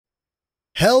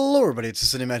Hello everybody, it's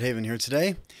Cindy Matt Haven here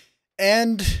today,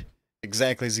 and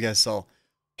exactly as you guys saw,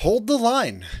 hold the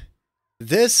line.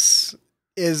 This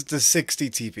is the 60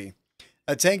 TP,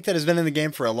 a tank that has been in the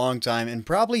game for a long time and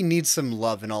probably needs some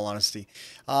love in all honesty.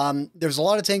 There's a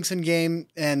lot of tanks in game,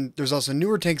 and there's also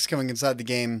newer tanks coming inside the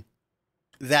game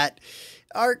that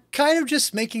are kind of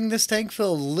just making this tank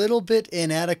feel a little bit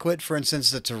inadequate. For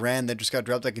instance, the Tyrant that just got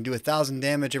dropped that can do 1,000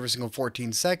 damage every single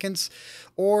 14 seconds,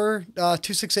 or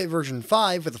 268 version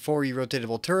 5 with a 4E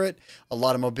rotatable turret, a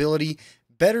lot of mobility,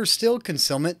 better still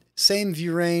concealment, same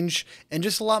view range, and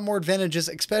just a lot more advantages,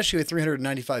 especially with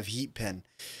 395 heat pin.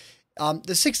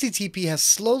 The 60 TP has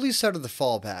slowly started the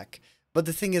fallback, but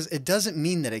the thing is, it doesn't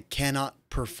mean that it cannot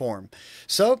perform.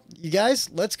 So, you guys,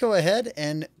 let's go ahead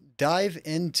and dive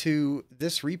into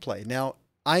this replay. Now,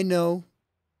 I know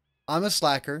I'm a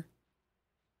slacker.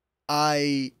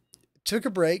 I took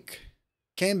a break,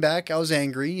 came back, I was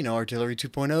angry, you know, Artillery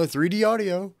 2.0, 3D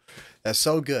audio. That's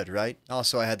so good, right?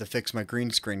 Also, I had to fix my green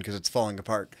screen because it's falling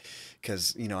apart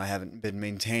because, you know, I haven't been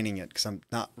maintaining it because I'm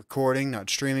not recording,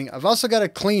 not streaming. I've also got to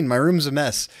clean. My room's a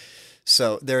mess.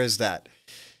 So there is that.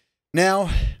 Now,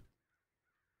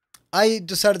 I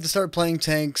decided to start playing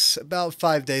tanks about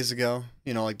 5 days ago,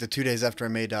 you know, like the 2 days after I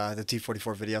made the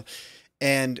T44 video,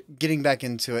 and getting back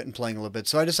into it and playing a little bit.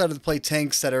 So I decided to play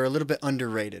tanks that are a little bit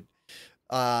underrated.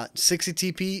 60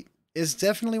 TP is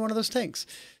definitely one of those tanks.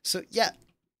 So yeah,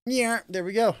 there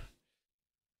we go.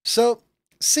 So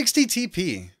 60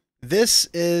 TP, this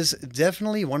is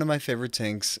definitely one of my favorite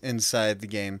tanks inside the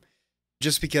game,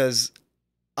 just because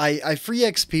I free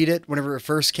XP'd it whenever it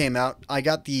first came out. I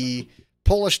got the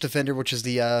Polish Defender, which is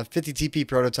the 50 TP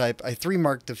prototype. I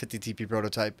 3-marked the 50 TP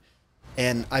prototype,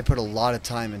 and I put a lot of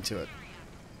time into it.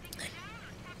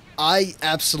 I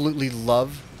absolutely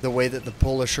love the way that the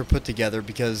Polish are put together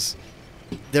because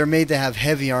they're made to have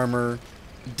heavy armor,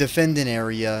 defend an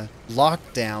area, lock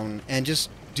down, and just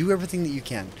do everything that you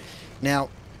can. Now,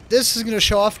 this is going to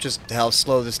show off just how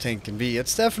slow this tank can be.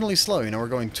 It's definitely slow. You know, we're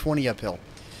going 20 uphill,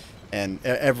 and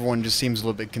everyone just seems a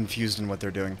little bit confused in what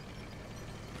they're doing.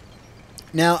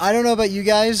 Now, I don't know about you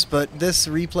guys, but this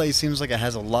replay seems like it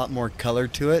has a lot more color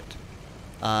to it.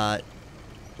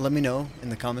 Let me know in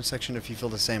the comment section if you feel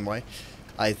the same way.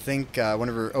 I think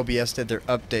whenever OBS did their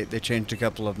update, they changed a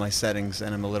couple of my settings,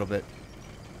 and I'm a little bit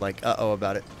like, uh-oh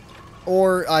about it.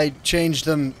 Or I changed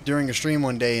them during a stream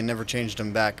one day and never changed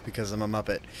them back because I'm a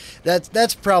Muppet.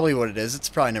 That's probably what it is. It's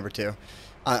probably number 2.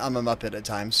 I'm a Muppet at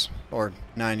times, or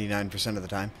 99% of the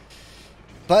time.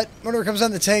 But whenever it comes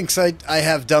down to tanks, I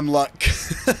have dumb luck.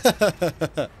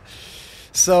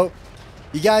 So,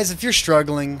 you guys, if you're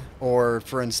struggling, or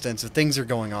for instance, if things are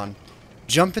going on,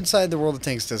 jump inside the World of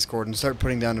Tanks Discord and start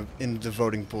putting down in the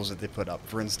voting pools that they put up.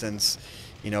 For instance,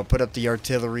 you know, put up the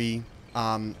artillery.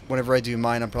 Whenever I do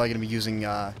mine, I'm probably going to be using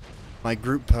my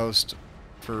group post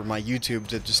for my YouTube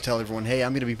to just tell everyone, hey,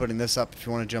 I'm going to be putting this up if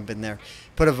you want to jump in there.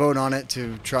 Put a vote on it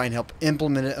to try and help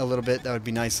implement it a little bit. That would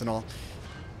be nice and all.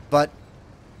 But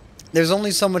there's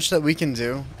only so much that we can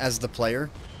do as the player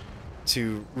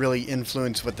to really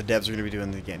influence what the devs are going to be doing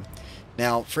in the game.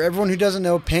 Now, for everyone who doesn't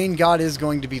know, Pain God is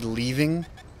going to be leaving.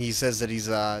 He says that he's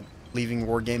leaving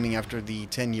Wargaming after the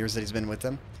 10 years that he's been with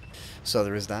them. So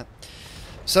there is that.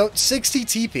 So, 60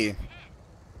 TP.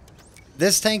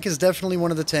 This tank is definitely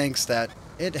one of the tanks that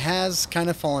it has kind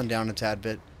of fallen down a tad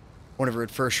bit whenever it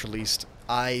first released.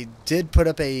 I did put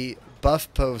up a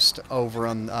buff post over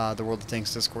on the World of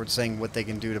Tanks Discord saying what they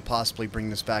can do to possibly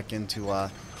bring this back into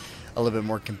a little bit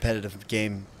more competitive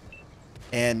game.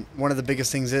 And one of the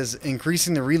biggest things is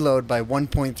increasing the reload by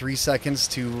 1.3 seconds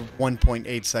to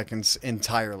 1.8 seconds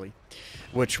entirely,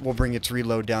 which will bring its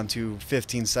reload down to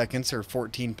 15 seconds or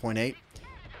 14.8.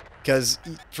 Because,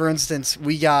 for instance,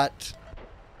 we got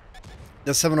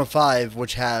the 705,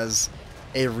 which has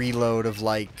a reload of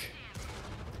like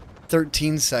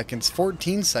 13 seconds,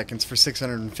 14 seconds for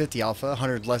 650 alpha,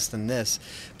 100 less than this.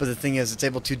 But the thing is, it's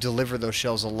able to deliver those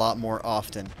shells a lot more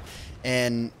often.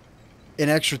 And an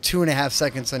extra 2.5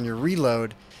 seconds on your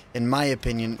reload, in my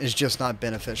opinion, is just not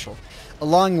beneficial.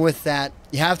 Along with that,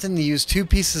 you have to use 2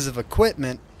 pieces of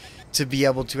equipment to be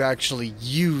able to actually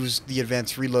use the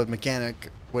advanced reload mechanic,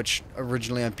 which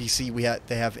originally on PC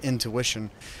they have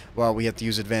Intuition, while we have to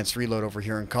use advanced reload over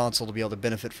here in console to be able to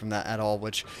benefit from that at all,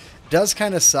 which does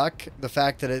kind of suck, the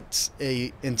fact that it's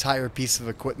a entire piece of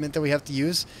equipment that we have to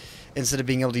use instead of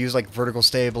being able to use like vertical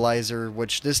stabilizer,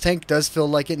 which this tank does feel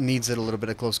like it needs it a little bit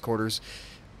at close quarters.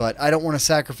 But I don't want to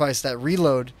sacrifice that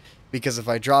reload, because if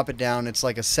I drop it down, it's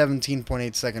like a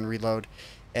 17.8 second reload,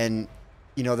 and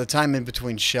you know, the time in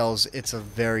between shells, it's a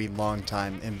very long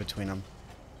time in between them.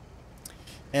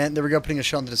 And there we go, putting a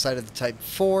shell on the side of the Type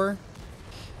 4.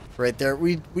 right there.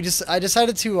 I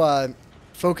decided to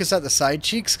focus at the side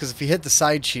cheeks, because if you hit the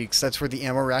side cheeks, that's where the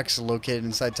ammo racks are located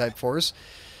inside Type 4s.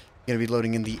 Going to be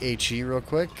loading in the HE real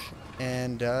quick.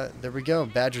 And there we go.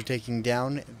 Badger taking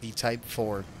down the Type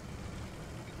 4.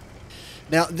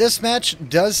 Now, this match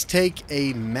does take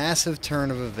a massive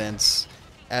turn of events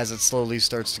as it slowly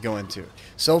starts to go into.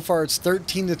 So far, it's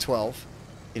 13 to 12.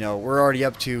 You know, we're already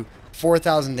up to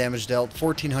 4,000 damage dealt,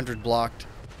 1,400 blocked.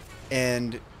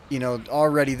 And, you know,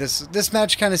 already this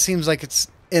match kind of seems like it's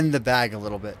in the bag a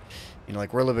little bit. You know,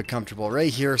 like we're a little bit comfortable.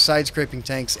 Right here, side-scraping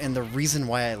tanks, and the reason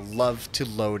why I love to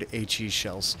load HE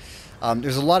shells.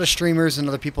 There's a lot of streamers and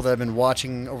other people that have been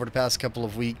watching over the past couple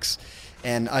of weeks,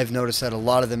 and I've noticed that a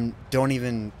lot of them don't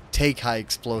even take high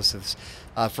explosives.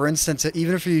 For instance,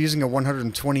 even if you're using a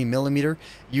 120 millimeter,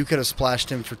 you could have splashed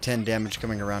him for 10 damage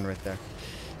coming around right there.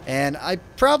 And I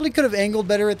probably could have angled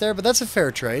better right there, but that's a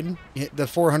fair trade. The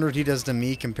 400 he does to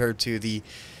me compared to the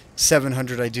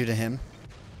 700 I do to him.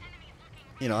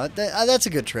 You know, that's a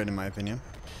good trade in my opinion.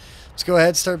 Let's go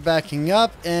ahead, start backing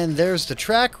up, and there's the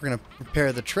track. We're going to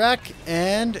prepare the track,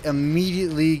 and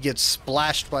immediately get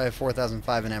splashed by a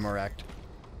 4005 in ammo rack.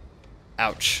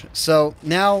 Ouch. So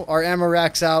now our ammo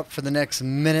rack's out for the next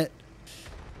minute.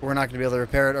 We're not going to be able to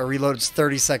repair it. Our reload is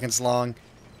 30 seconds long.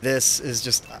 This is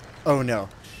just, oh no.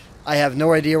 I have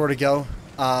no idea where to go.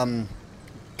 Kind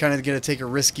of going to take a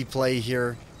risky play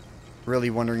here.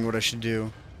 Really wondering what I should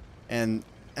do. And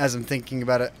as I'm thinking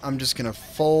about it, I'm just going to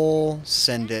full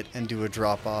send it and do a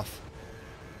drop off.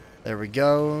 There we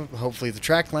go. Hopefully the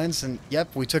track lands. And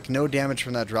yep, we took no damage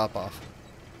from that drop off,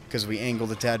 because we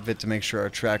angled a tad bit to make sure our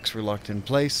tracks were locked in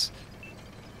place.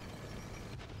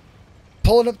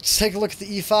 Pull it up to take a look at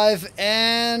the E5,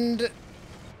 and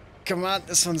come on,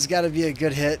 this one's got to be a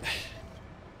good hit.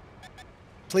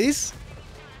 Please?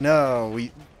 No,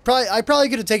 I probably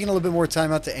could have taken a little bit more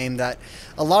time out to aim that.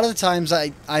 A lot of the times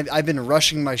I've been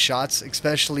rushing my shots,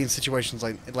 especially in situations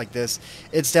like this.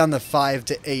 It's down to 5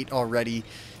 to 8 already.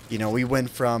 You know, we went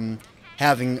from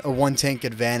having a 1-tank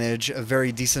advantage, a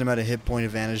very decent amount of hit point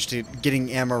advantage, to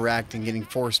getting ammo racked and getting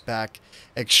forced back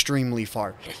extremely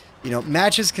far. You know,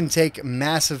 matches can take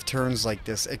massive turns like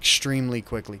this extremely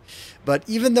quickly. But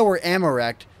even though we're ammo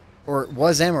racked, or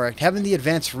was ammo racked, having the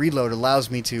advanced reload allows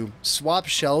me to swap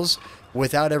shells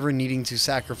without ever needing to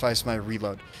sacrifice my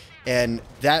reload. And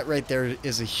that right there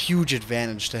is a huge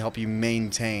advantage to help you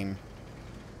maintain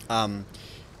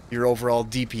your overall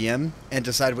DPM and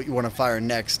decide what you want to fire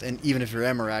next. And even if you're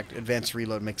ammo racked, advanced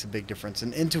reload makes a big difference.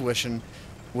 And intuition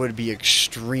would be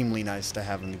extremely nice to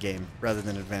have in the game rather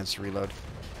than advanced reload,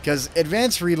 because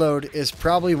advanced reload is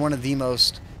probably one of the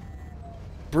most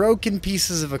broken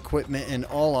pieces of equipment, in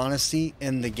all honesty,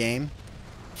 in the game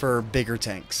for bigger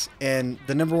tanks. And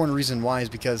the number one reason why is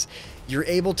because you're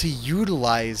able to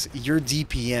utilize your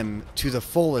DPM to the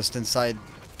fullest inside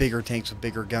bigger tanks with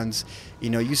bigger guns. You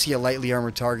know, you see a lightly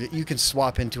armored target, you can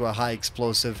swap into a high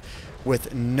explosive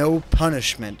with no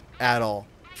punishment at all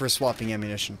for swapping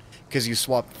ammunition, because you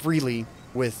swap freely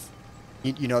with,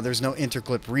 you know, there's no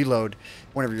interclip reload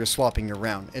whenever you're swapping your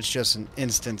round. It's just an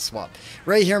instant swap.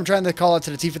 Right here, I'm trying to call out to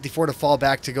the T-54 to fall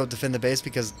back to go defend the base,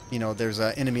 because, you know, there's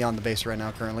an enemy on the base right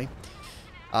now currently.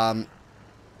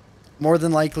 More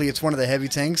than likely, it's one of the heavy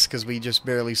tanks, because we just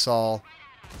barely saw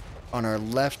on our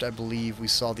left, I believe, we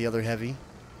saw the other heavy.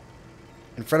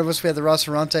 In front of us, we have the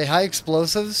Rosserante. High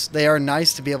explosives, they are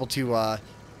nice to be able to,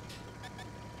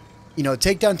 you know,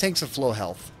 take down tanks of low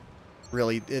health.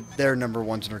 Really, they're number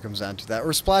ones when it comes down to that.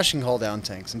 Or splashing hull down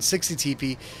tanks. And 60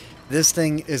 TP, this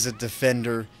thing is a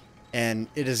defender, and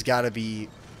it has got to be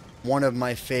one of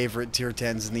my favorite tier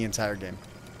 10s in the entire game.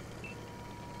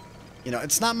 You know,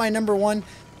 it's not my number one,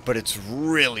 but it's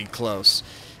really close.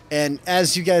 And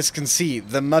as you guys can see,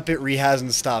 the Muppetry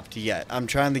hasn't stopped yet. I'm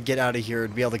trying to get out of here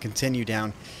and be able to continue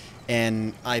down,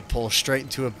 and I pull straight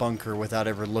into a bunker without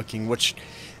ever looking, which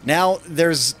now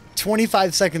there's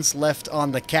 25 seconds left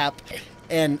on the cap,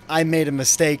 and I made a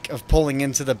mistake of pulling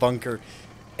into the bunker,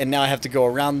 and now I have to go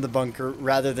around the bunker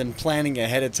rather than planning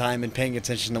ahead of time and paying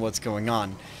attention to what's going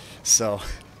on. So,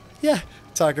 yeah,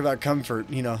 talk about comfort,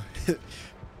 you know,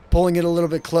 pulling it a little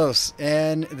bit close.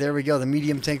 And there we go. The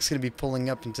medium tank's going to be pulling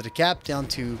up into the cap, down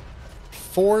to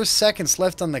 4 seconds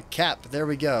left on the cap. There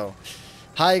we go.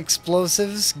 High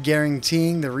explosives,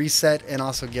 guaranteeing the reset and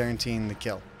also guaranteeing the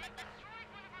kill.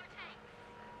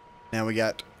 Now we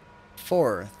got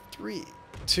 4, 3,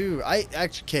 2.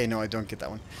 Okay, no, I don't get that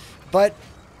one. But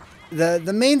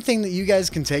the main thing that you guys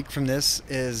can take from this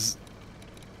is,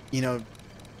 you know,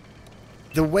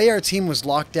 the way our team was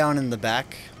locked down in the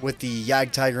back with the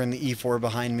Jagdtiger and the E4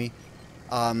 behind me.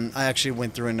 I actually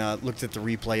went through and looked at the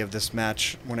replay of this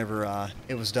match whenever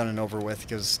it was done and over with,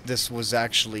 because this was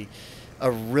actually a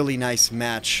really nice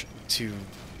match to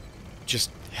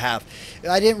just have.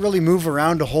 I didn't really move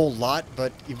around a whole lot,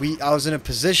 but I was in a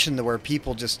position to where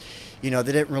people just, they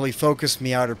didn't really focus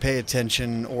me out or pay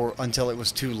attention or until it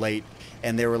was too late,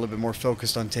 and they were a little bit more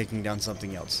focused on taking down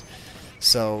something else.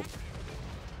 So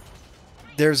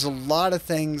there's a lot of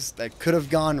things that could have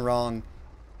gone wrong,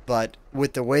 but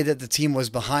with the way that the team was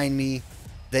behind me,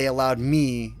 they allowed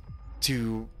me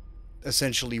to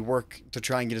essentially work to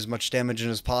try and get as much damage in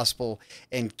as possible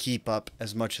and keep up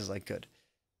as much as I could.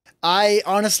 I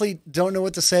honestly don't know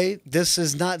what to say. This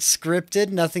is not scripted.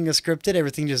 Nothing is scripted.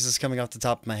 Everything just is coming off the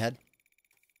top of my head.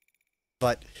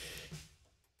 But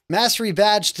Mastery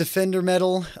Badge, Defender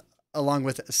Medal, along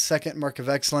with second Mark of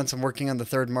Excellence. I'm working on the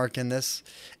third mark in this.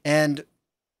 And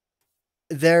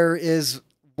there is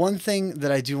one thing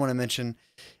that I do want to mention.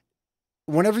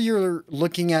 Whenever you're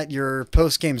looking at your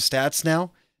post-game stats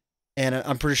now, and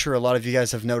I'm pretty sure a lot of you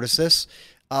guys have noticed this,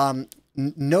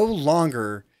 no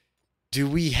longer do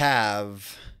we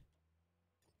have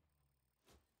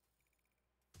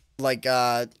like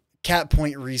cap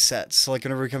point resets. So like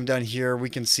whenever we come down here, we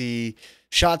can see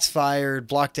shots fired,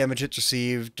 block damage, hits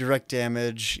received, direct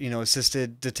damage,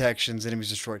 assisted detections, enemies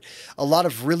destroyed. A lot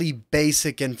of really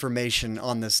basic information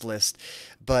on this list,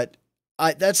 but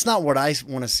that's not what I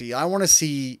want to see. I want to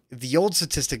see the old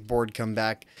statistic board come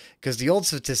back, because the old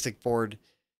statistic board,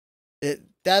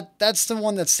 that's the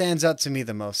one that stands out to me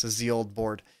the most, is the old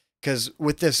board. Because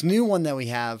with this new one that we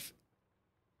have,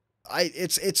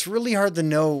 it's really hard to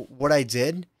know what I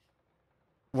did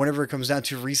whenever it comes down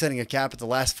to resetting a cap at the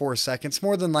last 4 seconds.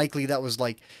 More than likely that was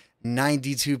like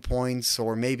 92 points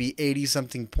or maybe 80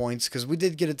 something points, because we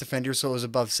did get a defender, so it was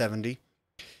above 70.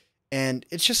 And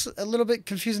it's just a little bit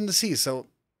confusing to see. So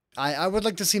I would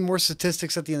like to see more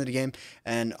statistics at the end of the game.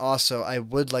 And also I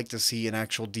would like to see an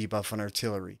actual debuff on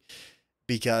artillery,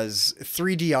 because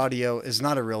 3D audio is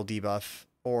not a real debuff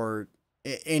or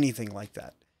anything like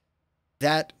that.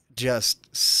 That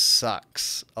just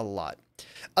sucks a lot.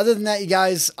 Other than that, you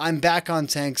guys, I'm back on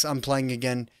tanks. I'm playing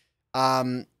again.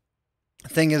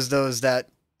 Thing is, though, is that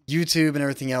YouTube and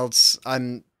everything else,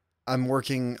 I'm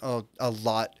working a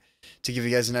lot to give you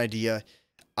guys an idea.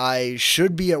 I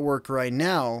should be at work right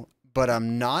now, but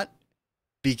I'm not,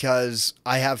 because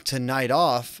I have tonight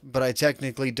off, but I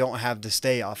technically don't have the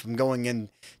stay off. I'm going in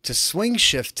to swing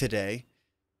shift today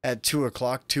at 2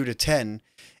 o'clock, 2 to 10.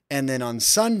 And then on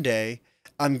Sunday,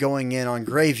 I'm going in on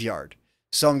graveyard.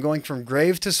 So I'm going from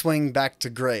grave to swing back to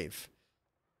grave.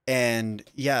 And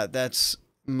yeah, that's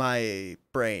my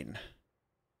brain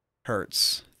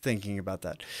hurts thinking about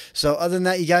that. So other than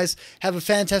that, you guys have a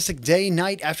fantastic day,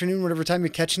 night, afternoon, whatever time you're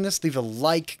catching this. Leave a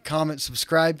like, comment,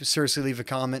 subscribe. Seriously, leave a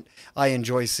comment. I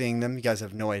enjoy seeing them. You guys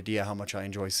have no idea how much I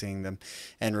enjoy seeing them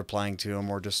and replying to them,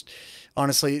 or just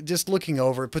honestly just looking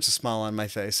over. It puts a smile on my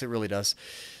face. It really does.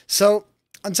 So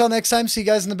until next time, see you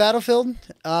guys in the battlefield.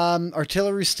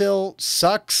 Artillery still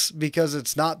sucks because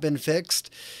it's not been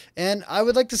fixed, and I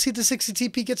would like to see the 60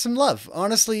 TP get some love.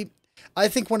 Honestly, I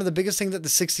think one of the biggest things that the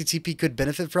 60 TP could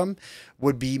benefit from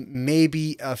would be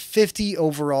maybe a 50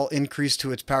 overall increase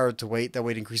to its power to weight. That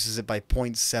weight increases it by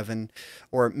 0.7,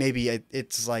 or maybe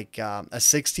it's like a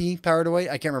 60 power to weight.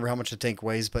 I can't remember how much the tank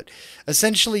weighs, but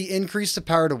essentially increase the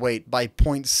power to weight by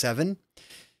 0.7.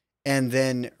 And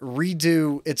then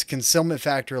redo its concealment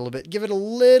factor a little bit. Give it a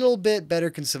little bit better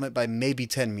concealment by maybe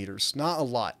 10 meters. Not a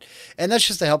lot. And that's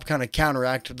just to help kind of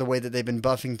counteract the way that they've been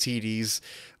buffing TDs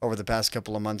over the past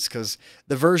couple of months. Because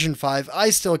the version 5,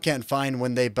 I still can't find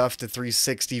when they buffed the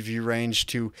 360 view range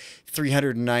to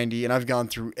 390. And I've gone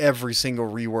through every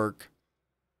single rework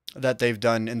that they've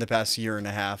done in the past year and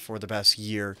a half or the past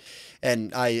year.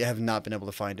 And I have not been able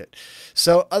to find it.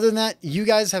 So other than that, you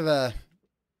guys have a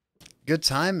good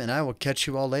time, and I will catch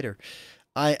you all later.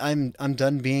 I'm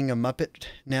done being a Muppet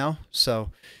now, so